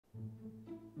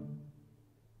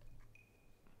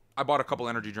I bought a couple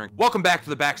energy drinks. Welcome back to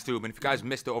the Backstube, and if you guys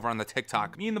missed it over on the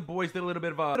TikTok, me and the boys did a little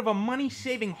bit of a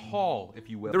money-saving haul, if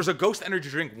you will. There was a Ghost energy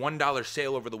drink $1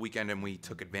 sale over the weekend, and we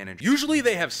took advantage. Usually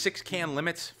they have 6-can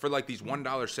limits for like these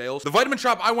 $1 sales. The vitamin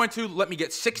shop I went to let me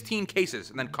get 16 cases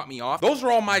and then cut me off. Those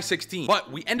are all my 16,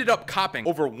 but we ended up copping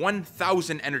over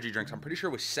 1,000 energy drinks. I'm pretty sure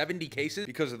it was 70 cases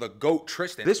because of the goat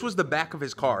Tristan. This was the back of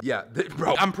his car. Yeah,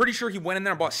 bro, I'm pretty sure he went in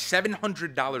there and bought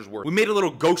 $700 worth. We made a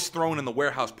little ghost throne in the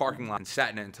warehouse parking lot and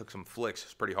sat in it and took some flicks.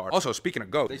 It's pretty hard. Also, speaking of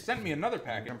ghosts, they sent me another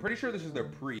package. I'm pretty sure this is their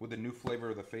pre with the new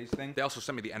flavor of the phase thing. They also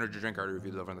sent me the energy drink. I already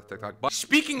reviewed it over on the TikTok. But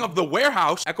speaking of the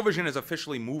warehouse, Ekkovision has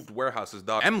officially moved warehouses,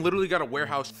 dog. M literally got a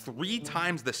warehouse 3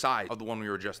 times the size of the one we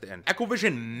were just in.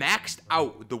 Ekkovision maxed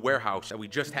out the warehouse that we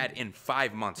just had in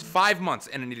 5 months. 5 months,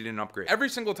 and it needed an upgrade. Every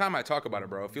single time I talk about it,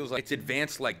 bro, it feels like it's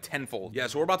advanced like tenfold. Yeah,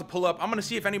 so we're about to pull up. I'm gonna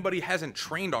see if anybody hasn't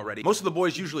trained already. Most of the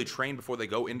boys usually train before they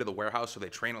go into the warehouse, so they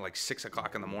train at like 6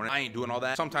 o'clock in the morning. I ain't doing all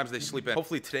that. Sometimes they sleep in.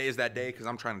 Hopefully today is that day because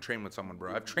I'm trying to train with someone,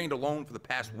 bro. I've trained alone for the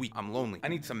past week. I'm lonely. I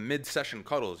need some mid-session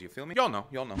cuddles, you feel me? Y'all know,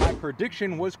 y'all know. My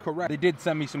prediction was correct. They did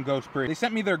send me some ghost pre. They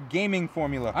sent me their gaming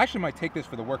formula. I actually might take this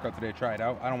for the workout today, try it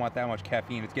out. I don't want that much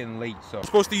caffeine. It's getting late, so. I'm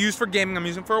supposed to use for gaming. I'm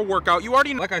using for a workout. You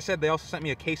already know. Like I said, they also sent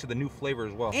me a case of the new flavor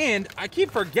as well. And I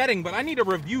keep forgetting, but I need to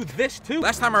review this too.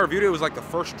 Last time I reviewed it, it was like the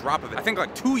first drop of it. I think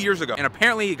like 2 years ago. And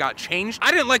apparently it got changed.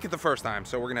 I didn't like it the first time,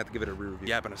 so we're gonna have to give it a re-review.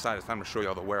 Yeah, but aside, it's time to show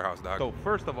y'all the warehouse, dog. So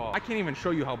first of all, I can't even show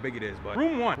you how big it is, but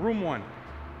room one.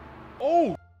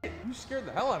 Oh, you scared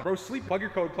the hell out of me. Bro, sleep. Plug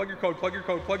your code, plug your code, plug your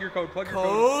code, plug your code, plug your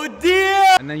code. Code,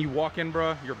 yeah! And then you walk in,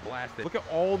 bro, you're blasted. Look at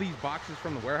all these boxes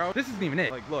from the warehouse. This isn't even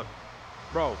it. Like, look,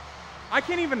 bro, I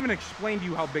can't even explain to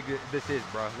you how big this is,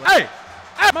 bro. Like,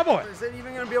 hey, my boy. Is it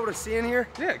even gonna be able to see in here?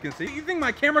 Yeah, I can see. You think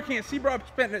my camera can't see, bro? I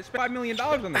spent $5 million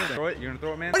on this thing. Throw it. You're gonna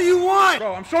throw it, man? What do you want?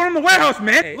 Bro, I'm showing him the warehouse,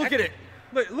 man. Hey, look at it.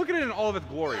 Look at it in all of its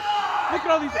glory. Look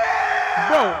at all these,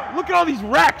 bro, look at all these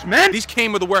racks, man. These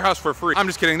came with the warehouse for free. I'm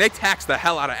just kidding. They taxed the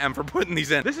hell out of M for putting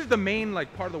these in. This is the main,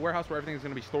 like, part of the warehouse where everything is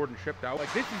gonna be stored and shipped out.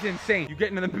 Like, this is insane. You get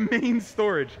into the main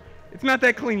storage. It's not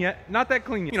that clean yet. Not that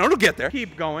clean yet. You know, it'll get there.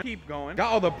 Keep going. Keep going. Got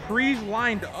all the pre's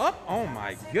lined up. Oh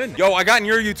my goodness. Yo, I got in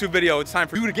your YouTube video. It's time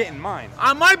for you to get in mine.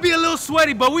 I might be a little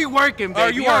sweaty, but we working, baby. Oh,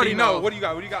 you already know. What do you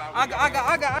got? What do you got?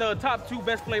 I got the top 2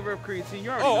 best flavor of creatine. You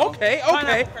already know. Oh,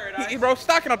 okay. Bro,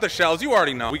 stocking up the shelves. You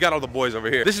already know. We got all the boys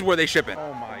over here. This is where they ship it.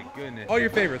 Oh my goodness. All your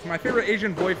favorites. My favorite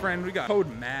Asian boyfriend. We got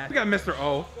Code Matt. We got Mr.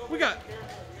 O. We got...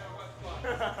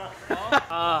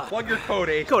 Plug your code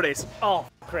Ace. Code Ace. Oh,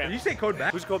 crap. Did you say code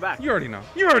back? Who's code back? You already know.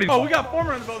 You already know. Oh, we got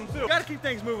Former in the building too. Gotta keep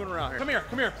things moving around here.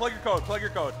 Come here. Plug your code. Plug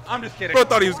your code. I'm just kidding. Bro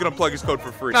thought he was gonna plug his code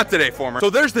for free. Not today, Former. So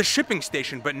there's the shipping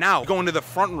station, but now going to the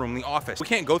front room, the office. We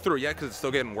can't go through it yet because it's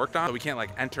still getting worked on. So we can't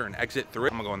like enter and exit through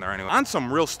it. I'm gonna go in there anyway. On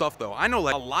some real stuff though, I know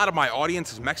like a lot of my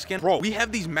audience is Mexican. Bro, we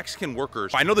have these Mexican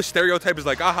workers. I know the stereotype is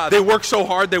like, aha, they work so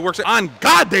hard. They work so on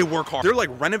God, they work hard. They're like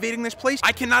renovating this place.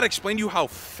 I cannot explain to you how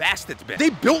fast it's been. They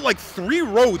built like 3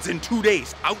 roads in 2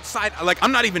 days outside. Like,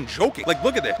 I'm not even joking. Like,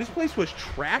 look at this. This place was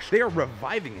trash. They are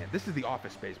reviving it. This is the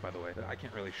office space, by the way. I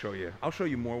can't really show you. I'll show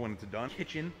you more when it's done.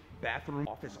 Kitchen, bathroom,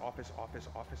 office.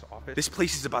 This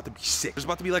place is about to be sick. There's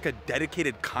about to be like a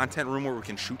dedicated content room where we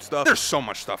can shoot stuff. There's so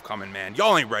much stuff coming, man.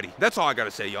 Y'all ain't ready. That's all I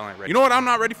gotta say. Y'all ain't ready. You know what I'm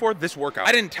not ready for? This workout.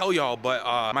 I didn't tell y'all, but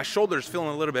my shoulder's feeling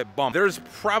a little bit bumped. There's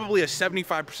probably a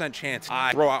 75% chance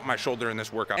I throw out my shoulder in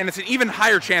this workout. And it's an even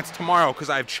higher chance tomorrow because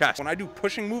I have chest. When I do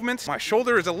pushing movements, my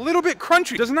shoulder is a little bit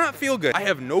crunchy. Does not feel good. I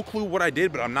have no clue what I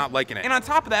did, but I'm not liking it. And on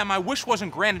top of that, my wish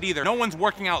wasn't granted either. No one's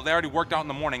working out. They already worked out in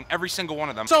the morning, every single one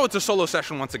of them. So it's a solo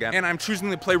session once again. And I'm choosing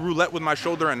to play roulette with my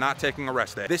shoulder and not taking a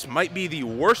rest day. This might be the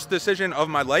worst decision of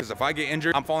my life, because if I get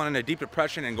injured, I'm falling into deep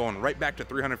depression and going right back to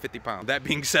 350 pounds. That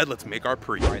being said, let's make our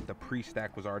pre. All right, the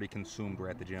pre-stack was already consumed. We're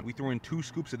at the gym. We threw in 2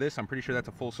 scoops of this. I'm pretty sure that's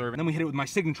a full serve. And then we hit it with my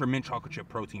signature mint chocolate chip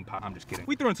protein pop. I'm just kidding.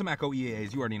 We threw in some Ekko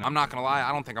EAAs. You already know. I'm not gonna lie.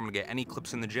 I don't think I'm gonna get any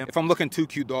clips in the gym. If I'm looking too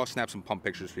cute, though, I'll snap some pump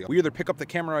pictures for you. We either pick up the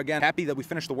camera again, happy that we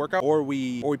finished the workout, or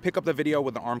we pick up the video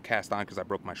with the arm cast on because I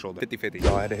broke my shoulder. 50-50.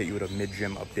 So I had to hit you with a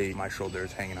mid-gym update. My shoulder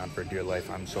is hanging on for dear life.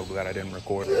 I'm so glad I didn't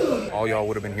record. All y'all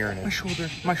would have been hearing it. My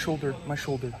shoulder.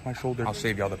 I'll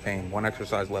save y'all the pain. 1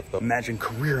 exercise left though. Imagine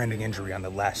career-ending injury on the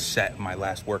last set of my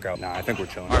last workout. Nah, I think we're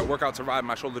chilling. All right, workout survived.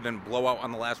 My shoulder didn't blow out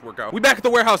on the last workout. We back at the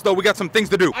warehouse though. We got some things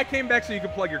to do. I came back so you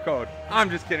could plug your code.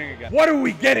 I'm just kidding again. What are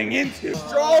we getting into?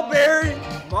 Strawberry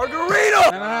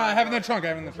margarita. No, I have it in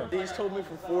the trunk. He's told me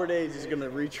for 4 days he's gonna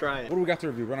retry it. What do we got to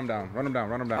review? Run them down.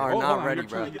 Y'all are not ready,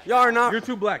 bro. Y'all are not. You're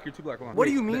too black. Hold on. What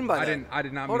do you mean by that? I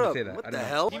did not didn't mean to say that. What I the didn't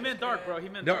hell? He meant dark, bro. He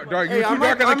meant Dark. dark. You're too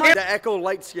dark on the camera. The Echo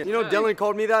light skin. You know, Dylan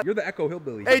called me that. You're the Echo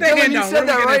hillbilly. Hey, Put that Dylan, hand you down. said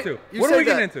that, What right? are we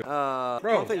getting into? I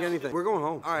Bro. don't think anything. We're going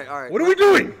home. All right. What are we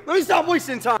doing? Let me stop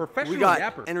wasting time. Professional We got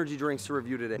yapper. energy drinks to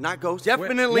review today. Not Ghost.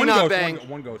 Definitely One not ghost, Bang.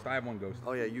 One ghost. I have one ghost.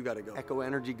 Oh yeah, you gotta go. Echo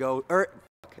Energy go.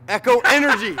 Echo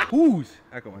Energy. Who's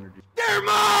Echo Energy? They're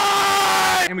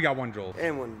mine. And we got one Joel.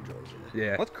 And one Georgia.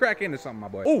 Yeah. Let's crack into something, my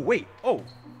boy. Oh, wait. Oh. What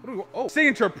do we, oh,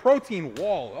 signature protein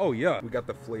wall. Oh, yeah. We got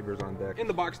the flavors on deck. In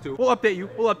the box, too. We'll update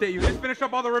you. Just finish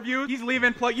up all the reviews. He's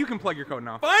leaving. You can plug your code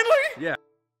now. Finally? Yeah.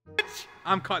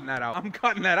 I'm cutting that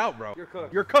out. Bro.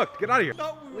 You're cooked. Get out of here.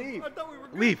 Leave. I thought we were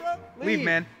good, Leave. bro. Leave,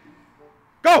 man.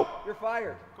 Go. You're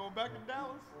fired. Going back to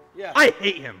Dallas. Yeah. I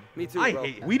hate him. Me too, I bro.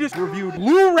 hate him. We just reviewed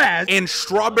Blue Raz and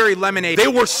strawberry lemonade. They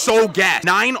were so gas.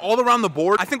 9 all around the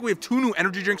board. I think we have 2 new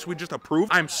energy drinks we just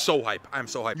approved. I'm so hype.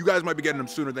 You guys might be getting them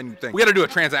sooner than you think. We gotta do a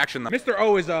transaction though. Mr.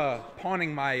 O is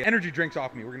pawning my energy drinks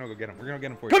off me. We're gonna go get him. We're gonna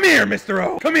get him for you. Come here, Mr.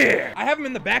 O. Come here. I have him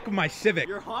in the back of my Civic.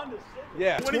 Your Honda Civic.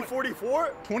 Yeah. 2044?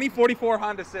 2044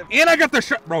 Honda Civic. And I got the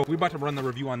shirt. Bro, we about to run the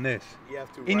review on this. You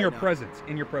have to In right your now. presence.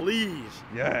 Please.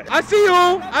 Yeah. I see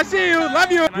you.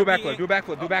 Love you. Do a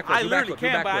backflip. I literally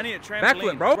can, but I need a trampoline.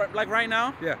 Backflip, bro. Like right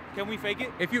now? Yeah. Can we fake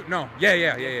it? If you, no.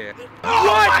 Yeah. Oh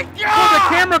my Bro, the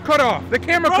camera cut off.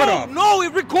 cut off. No,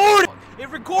 it recorded. It Oh,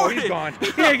 recorded. he's gone.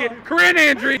 He can't get Korean Do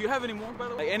injury. you have any more, by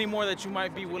the way? Like any more that you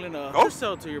might be willing to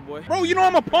sell to your boy? Bro, you know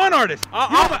I'm a pawn artist.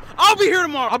 I'll be here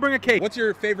tomorrow. I'll bring a cake. What's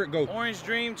your favorite goat? Orange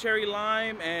Dream, Cherry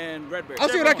Lime, and Red Berry. I'll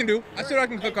see what I can do. I'll see what I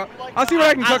can cook up. You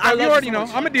already know.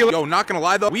 I'm a dealer. Yo, not gonna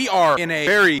lie though, we are in a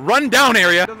very run-down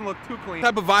area. Doesn't look too clean.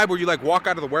 Type of vibe where you like walk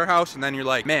out of the warehouse and then you're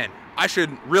like, man, I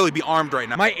should really be armed right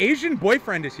now. My Asian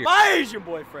boyfriend is here. My Asian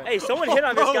boyfriend. Hey, someone hit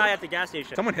on this guy at the gas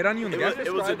station. Someone hit on you in the gas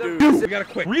station? It was a dude. Dude, we gotta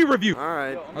quit. Re-review. All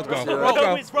right. Let's go. Bro, do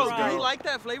you like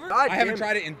that flavor? I haven't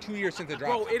tried it in 2 years since it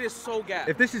dropped. Bro, it is so gas.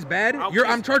 If this is bad, I'll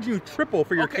I'm charging you triple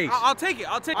for your case. I'll take it.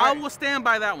 I will stand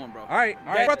by that one, bro. All right.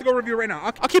 I'm about to go review right now.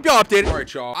 I'll keep y'all updated. All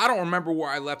right, y'all. I don't remember where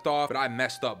I left off, but I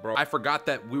messed up, bro. I forgot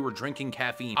that we were drinking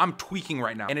caffeine. I'm tweaking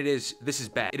right now, and this is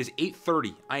bad. It is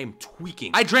 8:30. I am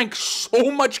tweaking. I drank so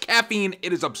much caffeine,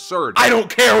 it is absurd. I don't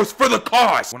care. It was for the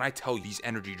cause. When I tell you these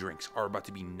energy drinks are about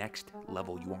to be next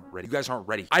level, you aren't ready. You guys aren't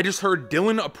ready. I just heard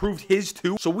Dylan approved his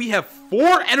too. So we have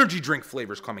 4 energy drink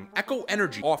flavors coming. Echo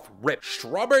Energy off rip.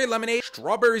 Strawberry lemonade,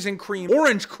 strawberries and cream,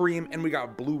 orange cream, and we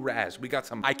got Blue Raz. We got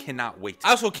some. I cannot wait.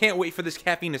 I also can't wait for this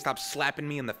caffeine to stop slapping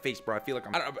me in the face, bro. I feel like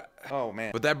oh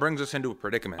man. But that brings us into a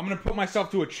predicament. I'm gonna put myself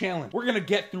to a challenge. We're gonna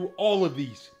get through all of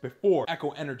these before Echo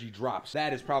Energy drops.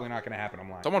 That is probably not gonna happen. I'm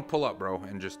lying. Someone pull up, bro,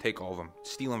 and just take all of them.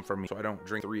 Steal them from me so I don't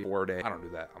drink 3 or 4 a day. I don't do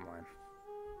that. I'm lying.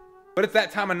 But it's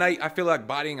that time of night, I feel like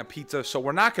bodying a pizza, so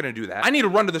we're not gonna do that. I need to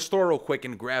run to the store real quick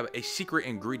and grab a secret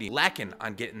ingredient. Lacking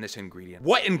on getting this ingredient.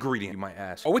 What ingredient, you might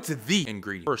ask? Oh, it's the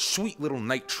ingredient for a sweet little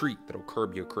night treat that'll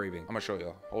curb your craving. I'm gonna show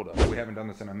y'all. Hold up. We haven't done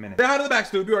this in a minute. Say hi to the back,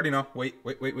 Stu. You already know. Wait.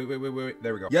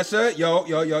 There we go. Yes, sir.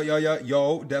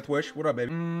 Yo, Death Wish. What up,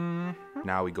 baby?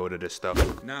 Now we go to this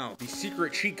stuff. Now, the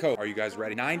secret cheat code. Are you guys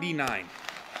ready?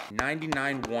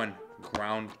 99.1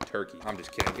 ground turkey. I'm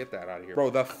just kidding. Get that out of here.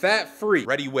 Bro, the fat-free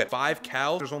Ready Whip. 5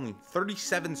 cals. There's only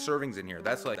 37 servings in here.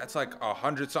 That's like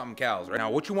 100-something cals, right?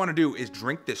 Now, what you want to do is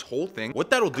drink this whole thing.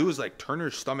 What that'll do is like turn your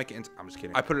stomach into... I'm just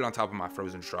kidding. I put it on top of my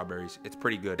frozen strawberries. It's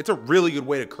pretty good. It's a really good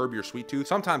way to curb your sweet tooth.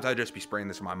 Sometimes I just be spraying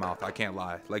this in my mouth. I can't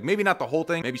lie. Like maybe not the whole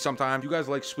thing. Maybe sometimes you guys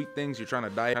like sweet things. You're trying to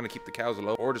diet, trying to keep the calories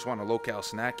low, or just want a low-cal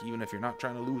snack, even if you're not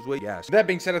trying to lose weight. Yes. That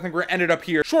being said, I think we're ended up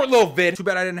here. Short little vid. Too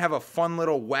bad I didn't have a fun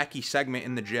little wacky segment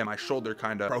in the gym. My shoulder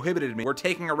kind of prohibited me. We're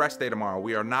taking a rest day tomorrow.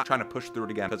 We are not trying to push through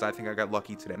it again because I think I got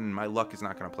lucky today, and my luck is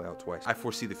not going to play out twice. I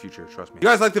foresee the future. Trust me. If you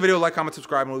guys like the video, like, comment,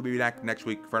 subscribe, and we'll be back next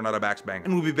week for another Backs Bang.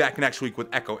 And we'll be back next week with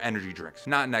Echo Energy Drinks.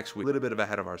 Not next week. A little bit of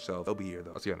ahead of ourselves. They'll be here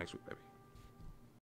though. I'll see you next week, baby.